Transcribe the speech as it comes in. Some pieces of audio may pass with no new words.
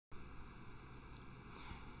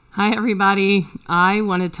Hi everybody. I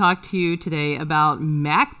want to talk to you today about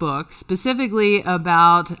MacBook, specifically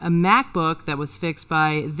about a MacBook that was fixed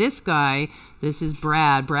by this guy. This is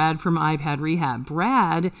Brad from iPad Rehab.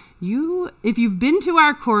 Brad, if you've been to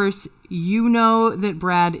our course, you know that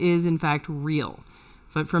Brad is in fact real.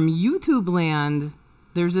 But from YouTube land,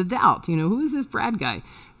 there's a doubt. Who is this Brad guy?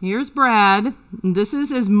 Here's Brad. This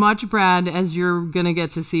is as much Brad as you're going to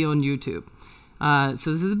get to see on YouTube.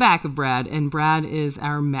 So this is the back of Brad, and Brad is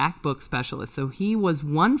our MacBook specialist. So he was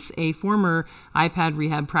once a former iPad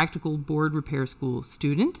Rehab Practical Board Repair School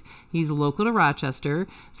student. He's local to Rochester,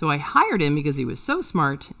 so I hired him because he was so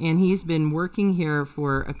smart, and he's been working here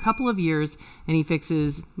for a couple of years, and he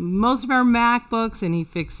fixes most of our MacBooks, and he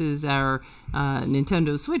fixes our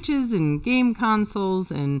Nintendo Switches and game consoles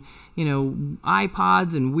and,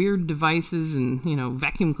 iPods and weird devices and,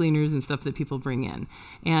 vacuum cleaners and stuff that people bring in.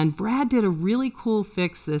 And Brad did a really cool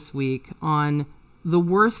fix this week on the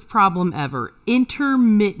worst problem ever,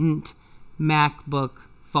 intermittent MacBook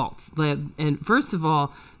faults. And first of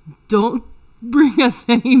all, don't bring us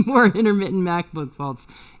any more intermittent MacBook faults.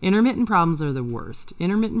 Intermittent problems are the worst.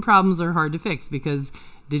 Intermittent problems are hard to fix because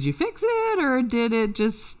did you fix it or did it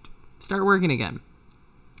just start working again?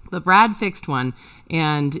 But Brad fixed one,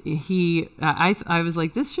 and I was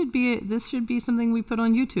like, this should be something we put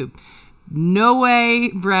on YouTube. No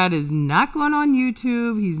way, Brad is not going on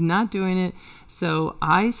YouTube. He's not doing it. So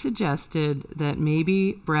I suggested that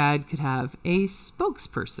maybe Brad could have a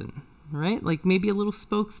spokesperson, right? Like maybe a little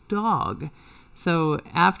spokes dog. So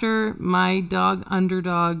after my dog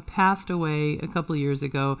Underdog passed away a couple of years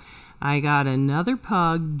ago, I got another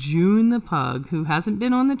pug, June the pug, who hasn't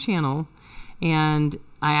been on the channel, and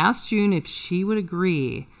I asked June if she would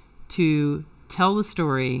agree to tell the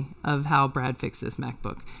story of how Brad fixed this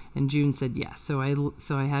MacBook, and June said yes. So I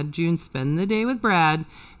had June spend the day with Brad,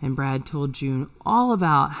 and Brad told June all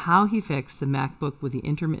about how he fixed the MacBook with the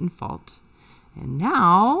intermittent fault. And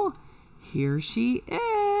now here she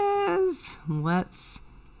is. Let's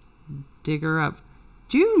dig her up.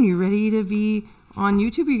 June, you ready to be on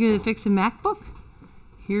YouTube? You're going to fix a MacBook?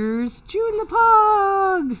 Here's June the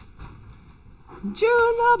Pug.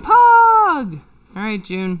 June the Pug. All right,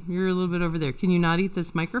 June, you're a little bit over there. Can you not eat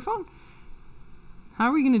this microphone? How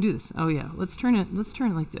are we going to do this? Oh yeah, let's turn it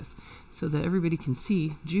like this so that everybody can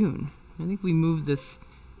see June. I think we moved this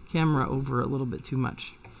camera over a little bit too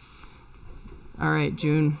much. All right,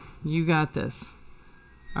 June, you got this.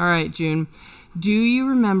 All right, June, do you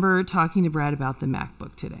remember talking to Brad about the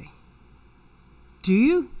MacBook today? Do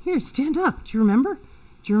you? Here, stand up. Do you remember?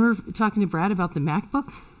 Do you remember talking to Brad about the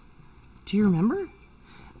MacBook? Do you remember?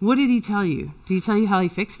 What did he tell you? Did he tell you how he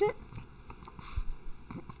fixed it?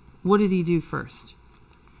 What did he do first?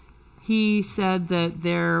 He said that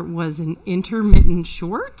there was an intermittent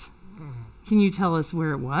short. Can you tell us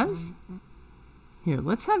where it was? Here,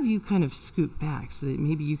 let's have you kind of scoot back so that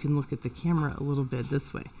maybe you can look at the camera a little bit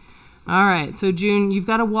this way. All right, so June, you've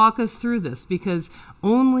got to walk us through this because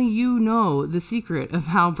only you know the secret of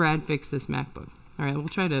how Brad fixed this MacBook. All right,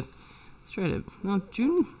 let's try to, well,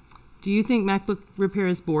 June, do you think MacBook repair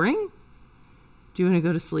is boring? Do you want to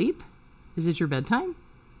go to sleep? Is it your bedtime?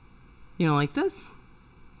 You don't like this?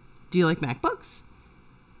 Do you like MacBooks?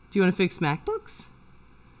 Do you want to fix MacBooks?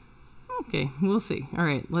 Okay, we'll see. All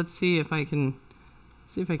right, let's see if I can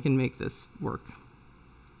make this work.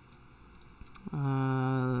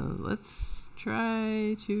 Let's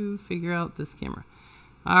try to figure out this camera.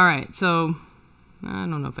 All right, so I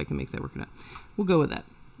don't know if I can make that work or not. We'll go with that.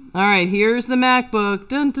 All right, here's the MacBook.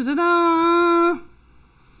 Dun, dun, dun, dun.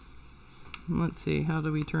 Let's see, how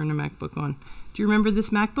do we turn the MacBook on? Do you remember this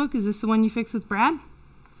MacBook? Is this the one you fixed with Brad?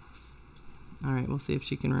 All right, we'll see if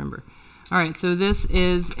she can remember. All right, so this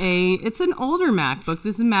is it's an older MacBook.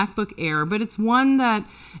 This is a MacBook Air, but it's one that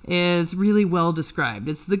is really well described.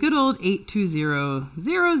 It's the good old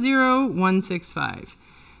 820-00165.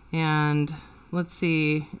 And let's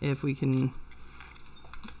see if we can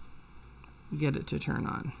get it to turn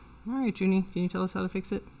on. All right, Junie, can you tell us how to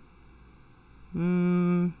fix it?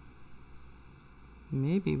 Maybe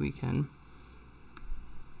we can.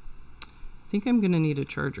 I think I'm going to need a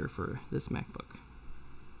charger for this MacBook.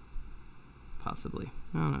 Possibly.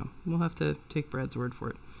 I don't know. We'll have to take Brad's word for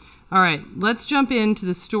it. All right, let's jump into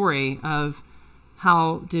the story of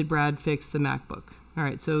how did Brad fix the MacBook. All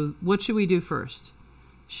right, so what should we do first?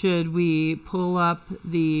 Should we pull up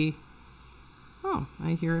the... Oh,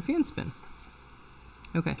 I hear a fan spin.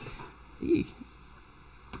 Okay.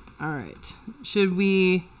 All right. Should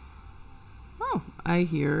we... Oh, I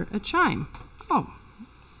hear a chime. Oh,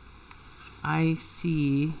 I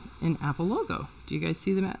see an Apple logo. Do you guys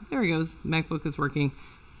see the There it goes. MacBook is working.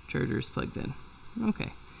 Charger's plugged in.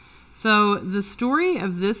 Okay. So the story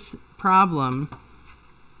of this problem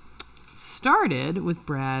started with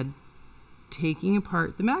Brad taking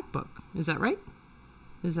apart the MacBook. Is that right?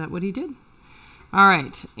 Is that what he did? All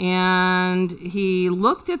right, and he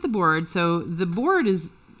looked at the board. So the board is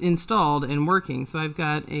installed and working. So I've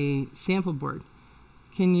got a sample board.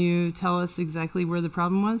 Can you tell us exactly where the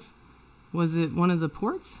problem was? Was it one of the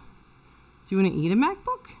ports? Do you want to eat a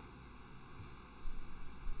MacBook?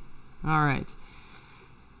 All right.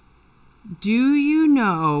 Do you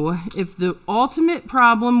know if the ultimate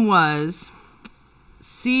problem was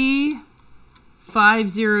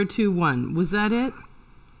C5021? Was that it?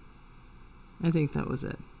 I think that was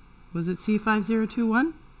it. Was it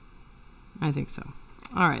C5021? I think so.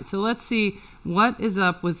 All right, so let's see what is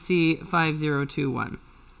up with C5021.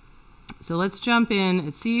 So let's jump in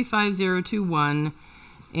at C5021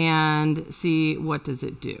 and see what does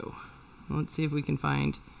it do. Let's see if we can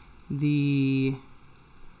find the...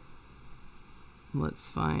 Let's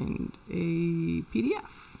find a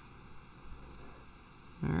PDF.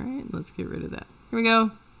 All right, let's get rid of that. Here we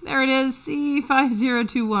go. There it is,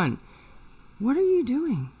 C5021. What are you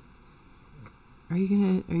doing? Are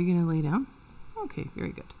you gonna lay down? Okay,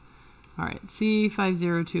 very good. All right,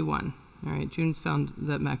 C5021. All right, June's found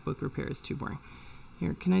that MacBook repair is too boring.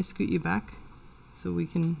 Here, can I scoot you back so we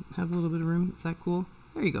can have a little bit of room? Is that cool?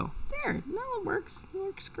 There you go. There, no, it works. It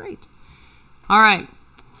works great. All right,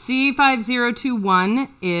 C5021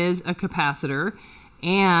 is a capacitor.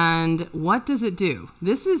 And what does it do?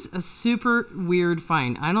 This is a super weird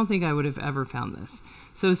find. I don't think I would have ever found this.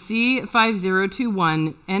 So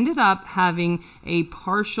C5021 ended up having a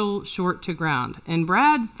partial short to ground. And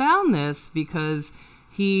Brad found this because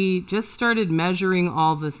he just started measuring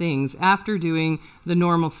all the things after doing the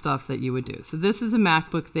normal stuff that you would do. So this is a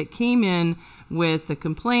MacBook that came in with the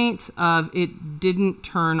complaint of it didn't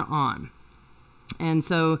turn on. And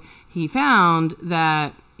so he found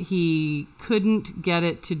that he couldn't get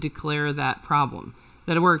it to declare that problem,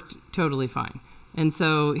 that it worked totally fine. And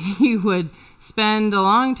so he would spend a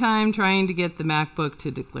long time trying to get the MacBook to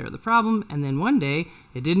declare the problem, and then one day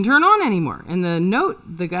it didn't turn on anymore. And the note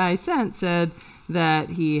the guy sent said that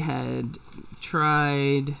he had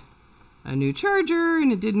tried a new charger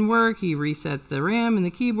and it didn't work. He reset the RAM and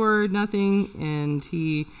the keyboard, nothing, and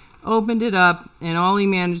he opened it up, and all he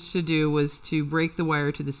managed to do was to break the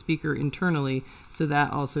wire to the speaker internally, so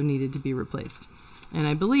that also needed to be replaced. And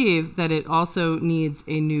I believe that it also needs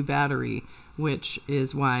a new battery, which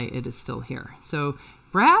is why it is still here. So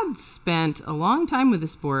Brad spent a long time with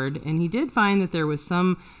this board, and he did find that there was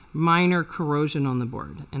some minor corrosion on the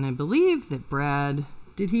board. And I believe that Brad,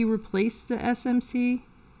 did he replace the SMC?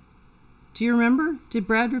 Do you remember? Did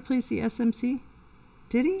Brad replace the SMC?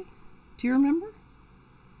 Did he? Do you remember?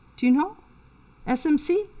 Do you know?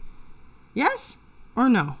 SMC? Yes or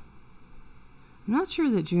no? I'm not sure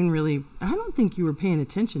that June really, I don't think you were paying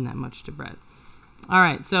attention that much to Brad. All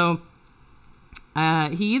right, so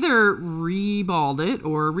he either reballed it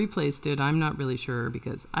or replaced it. I'm not really sure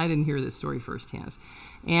because I didn't hear this story firsthand.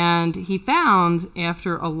 And he found,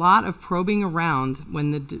 after a lot of probing around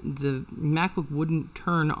when the MacBook wouldn't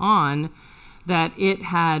turn on, that it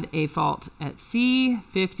had a fault at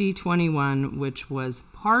C5021, which was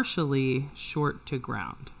partially short to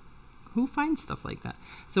ground. Who finds stuff like that?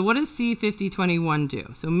 So what does C5021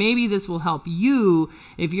 do? So maybe this will help you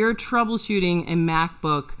if you're troubleshooting a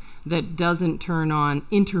MacBook that doesn't turn on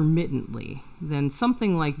intermittently. Then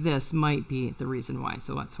something like this might be the reason why.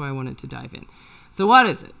 So that's why I wanted to dive in. So what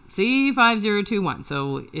is it? C5021.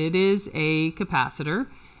 So it is a capacitor,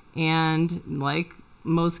 and like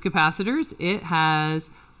most capacitors, it has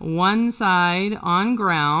one side on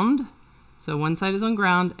ground. So one side is on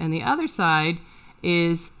ground, and the other side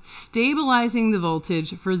is stabilizing the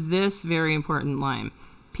voltage for this very important line.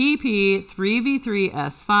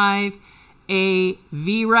 PP3V3S5, a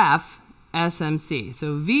VREF SMC.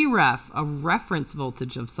 So VREF, a reference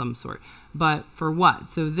voltage of some sort. But for what?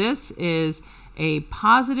 So this is a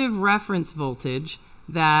positive reference voltage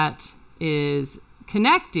that is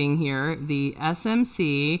connecting here the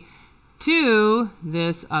SMC to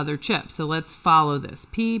this other chip. So let's follow this.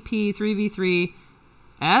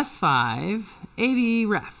 PP3V3S5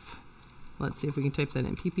 AV-REF. Let's see if we can type that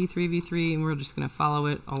in. PP3V3, and we're just going to follow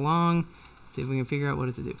it along. See if we can figure out what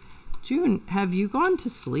does it do. June, have you gone to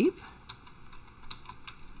sleep?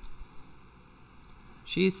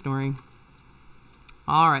 She's snoring.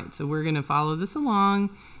 All right, so we're going to follow this along,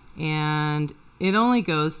 and it only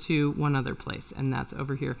goes to one other place, and that's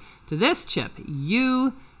over here to this chip,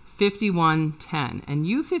 U5110. And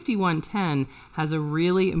U5110 has a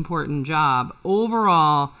really important job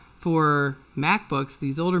overall for MacBooks,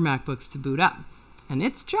 these older MacBooks, to boot up. and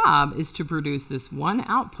its job is to produce this one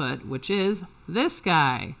output, which is this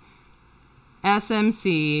guy,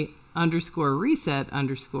 SMC underscore reset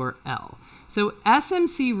underscore L. So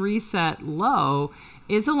SMC reset low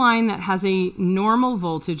is a line that has a normal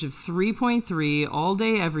voltage of 3.3 all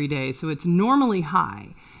day, every day. So it's normally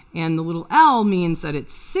high. And the little L means that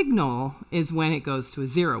its signal is when it goes to a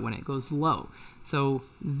 0, when it goes low. So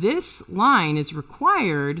this line is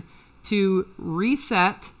required to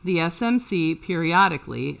reset the SMC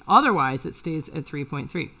periodically. Otherwise, it stays at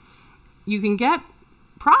 3.3. You can get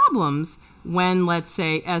problems when, let's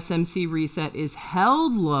say, SMC reset is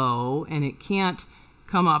held low and it can't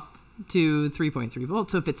come up to 3.3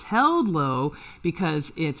 volts. So if it's held low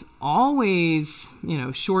because it's always,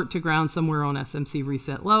 short to ground somewhere on SMC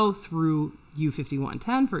reset low through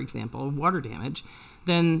U5110, for example, water damage,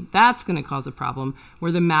 then that's going to cause a problem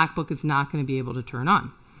where the MacBook is not going to be able to turn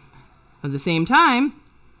on. At the same time,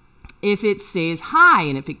 if it stays high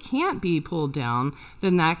and if it can't be pulled down,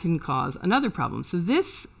 then that can cause another problem. So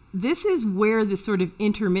this is where the sort of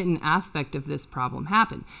intermittent aspect of this problem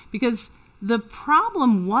happened, because the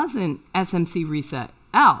problem wasn't SMC reset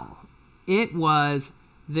L. It was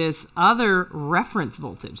this other reference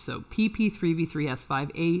voltage, so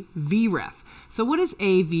PP3V3S5 a VREF. So what is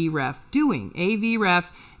a VREF doing? A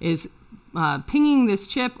VREF is pinging this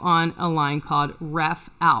chip on a line called ref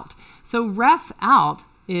out. So ref out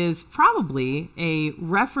is probably a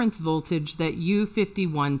reference voltage that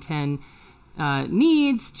U5110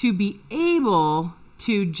 needs to be able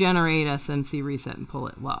to generate SMC reset and pull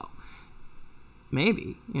it low.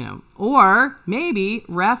 Maybe, or maybe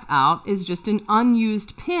ref out is just an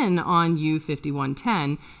unused pin on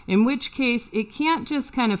U5110, in which case it can't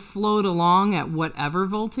just kind of float along at whatever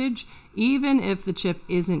voltage. Even if the chip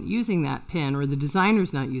isn't using that pin or the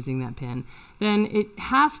designer's not using that pin, then it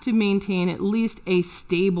has to maintain at least a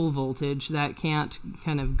stable voltage that can't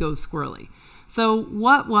kind of go squirrely. So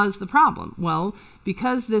what was the problem? Well,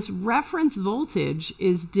 because this reference voltage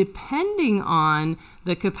is depending on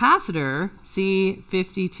the capacitor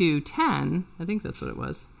C5210, I think that's what it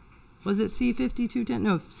was. Was it C5210?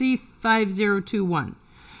 No, C5021.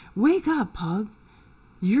 Wake up, Pug.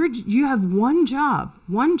 You have one job.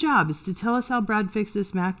 One job is to tell us how Brad fixed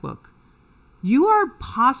this MacBook. You are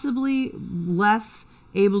possibly less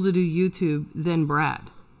able to do YouTube than Brad,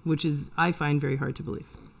 which is, I find, very hard to believe.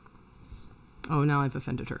 Oh, now I've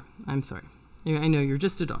offended her. I'm sorry. I know you're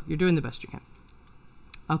just a dog. You're doing the best you can.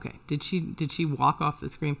 Okay. Did she walk off the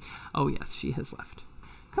screen? Oh, yes, she has left.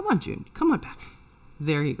 Come on, June. Come on back.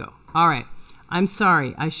 There you go. All right. I'm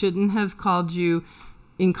sorry. I shouldn't have called you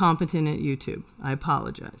incompetent at YouTube. I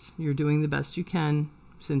apologize. You're doing the best you can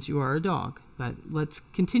since you are a dog. But let's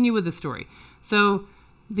continue with the story. So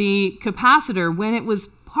the capacitor, when it was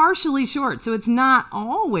partially short, so it's not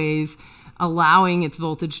always allowing its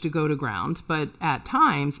voltage to go to ground, but at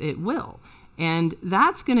times it will. And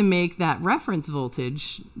that's going to make that reference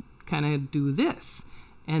voltage kind of do this.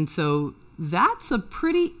 And so that's a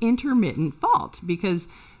pretty intermittent fault, because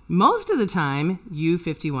most of the time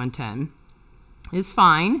U5110 is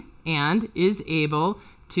fine and is able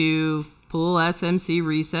to pull SMC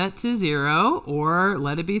reset to 0 or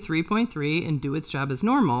let it be 3.3 and do its job as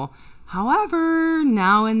normal. However,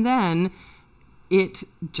 now and then it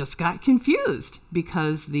just got confused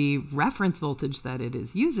because the reference voltage that it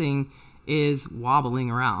is using is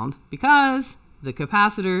wobbling around because the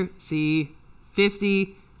capacitor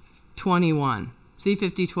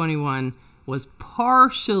C5021 was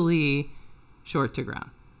partially short to ground.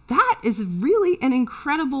 That is really an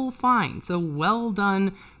incredible find. So well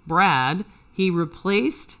done, Brad. He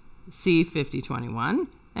replaced C5021,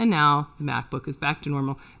 and now the MacBook is back to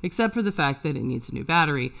normal, except for the fact that it needs a new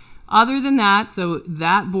battery. Other than that, so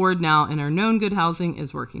that board now in our known good housing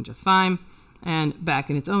is working just fine. And back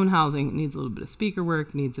in its own housing, it needs a little bit of speaker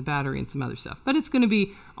work, needs a battery and some other stuff. But it's going to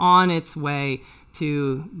be on its way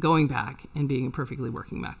to going back and being a perfectly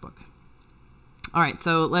working MacBook. All right,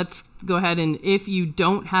 so let's go ahead, and if you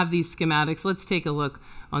don't have these schematics, let's take a look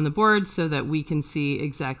on the board so that we can see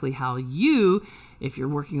exactly how you, if you're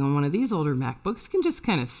working on one of these older MacBooks, can just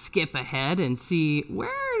kind of skip ahead and see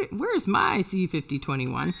where's my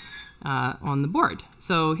C5021 on the board.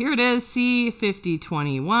 So here it is,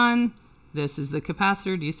 C5021. This is the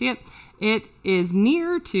capacitor. Do you see it? It is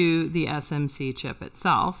near to the SMC chip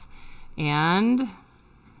itself. And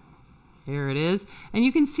here it is. And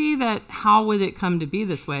you can see that how would it come to be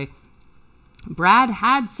this way? Brad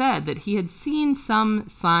had said that he had seen some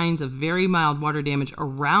signs of very mild water damage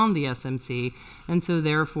around the SMC. And so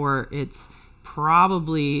therefore it's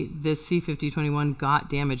probably this C5021 got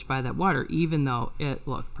damaged by that water, even though it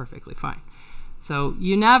looked perfectly fine. So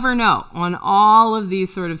you never know on all of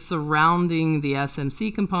these sort of surrounding the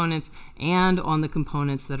SMC components and on the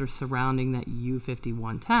components that are surrounding that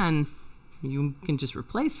U5110. You can just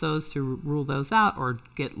replace those to rule those out, or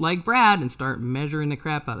get like Brad and start measuring the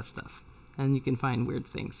crap out of stuff. And you can find weird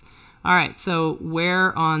things. All right, so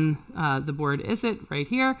where on the board is it? Right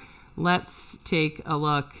here. Let's take a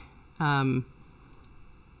look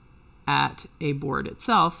at a board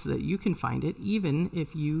itself so that you can find it even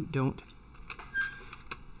if you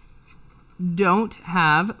don't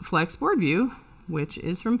have Flex Board View, which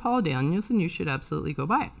is from Paul Daniels, and you should absolutely go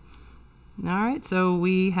buy it. All right, so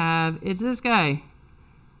we have, it's this guy.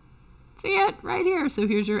 See it right here. So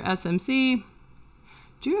here's your SMC.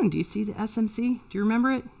 June, do you see the SMC? Do you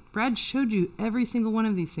remember it? Brad showed you every single one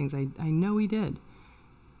of these things. I know he did.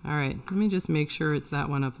 All right, let me just make sure it's that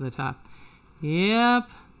one up at the top. Yep.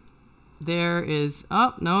 There is,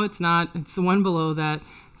 oh, no, it's not. It's the one below that.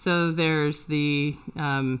 So there's the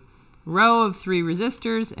row of 3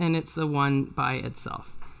 resistors, and it's the one by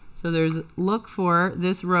itself. So there's, look for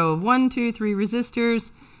this row of 1, 2, 3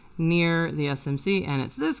 resistors near the SMC, and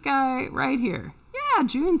it's this guy right here. Yeah,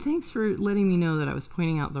 June, thanks for letting me know that I was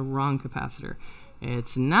pointing out the wrong capacitor.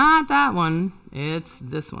 It's not that one, it's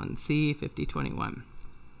this one, C5021.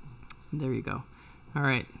 There you go. All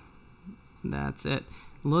right, that's it.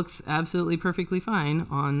 Looks absolutely perfectly fine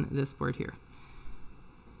on this board here.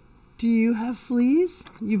 Do you have fleas?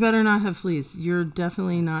 You better not have fleas. You're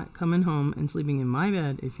definitely not coming home and sleeping in my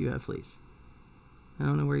bed if you have fleas. I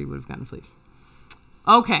don't know where you would have gotten fleas.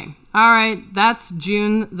 Okay, all right, that's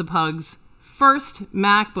June the Pug's first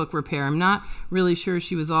MacBook repair. I'm not really sure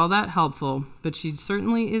she was all that helpful, but she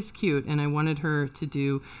certainly is cute, and I wanted her to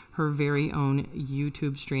do her very own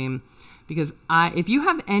YouTube stream. Because if you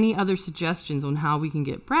have any other suggestions on how we can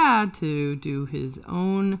get Brad to do his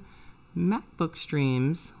own MacBook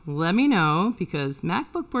streams, let me know, because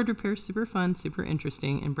MacBook board repair is super fun, super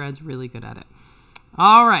interesting, and Brad's really good at it.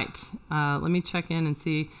 All right, let me check in and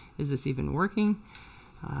see, is this even working?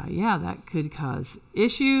 Yeah, that could cause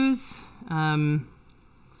issues.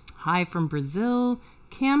 Hi from Brazil.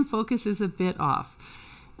 Cam focus is a bit off.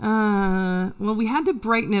 Well, we had to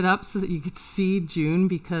brighten it up so that you could see June,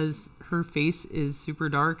 because her face is super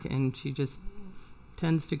dark and she just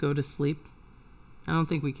tends to go to sleep. I don't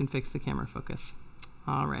think we can fix the camera focus.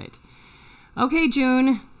 All right. Okay,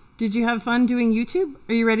 June, did you have fun doing YouTube?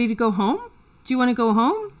 Are you ready to go home? Do you want to go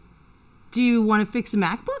home? Do you want to fix a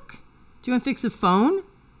MacBook? Do you want to fix a phone?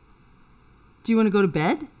 Do you want to go to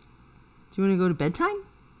bed? Do you want to go to bedtime?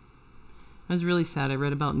 I was really sad. I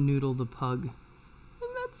read about Noodle the pug.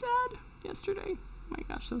 Isn't that sad? Yesterday. Oh my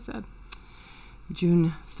gosh, so sad.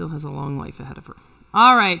 June still has a long life ahead of her.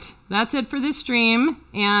 All right, that's it for this stream,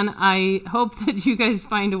 and I hope that you guys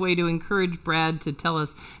find a way to encourage Brad to tell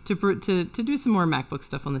us to do some more MacBook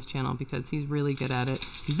stuff on this channel, because he's really good at it.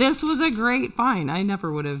 This was a great find. I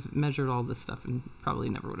never would have measured all this stuff and probably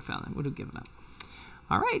never would have found it. Would have given up.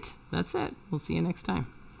 All right, that's it. We'll see you next time.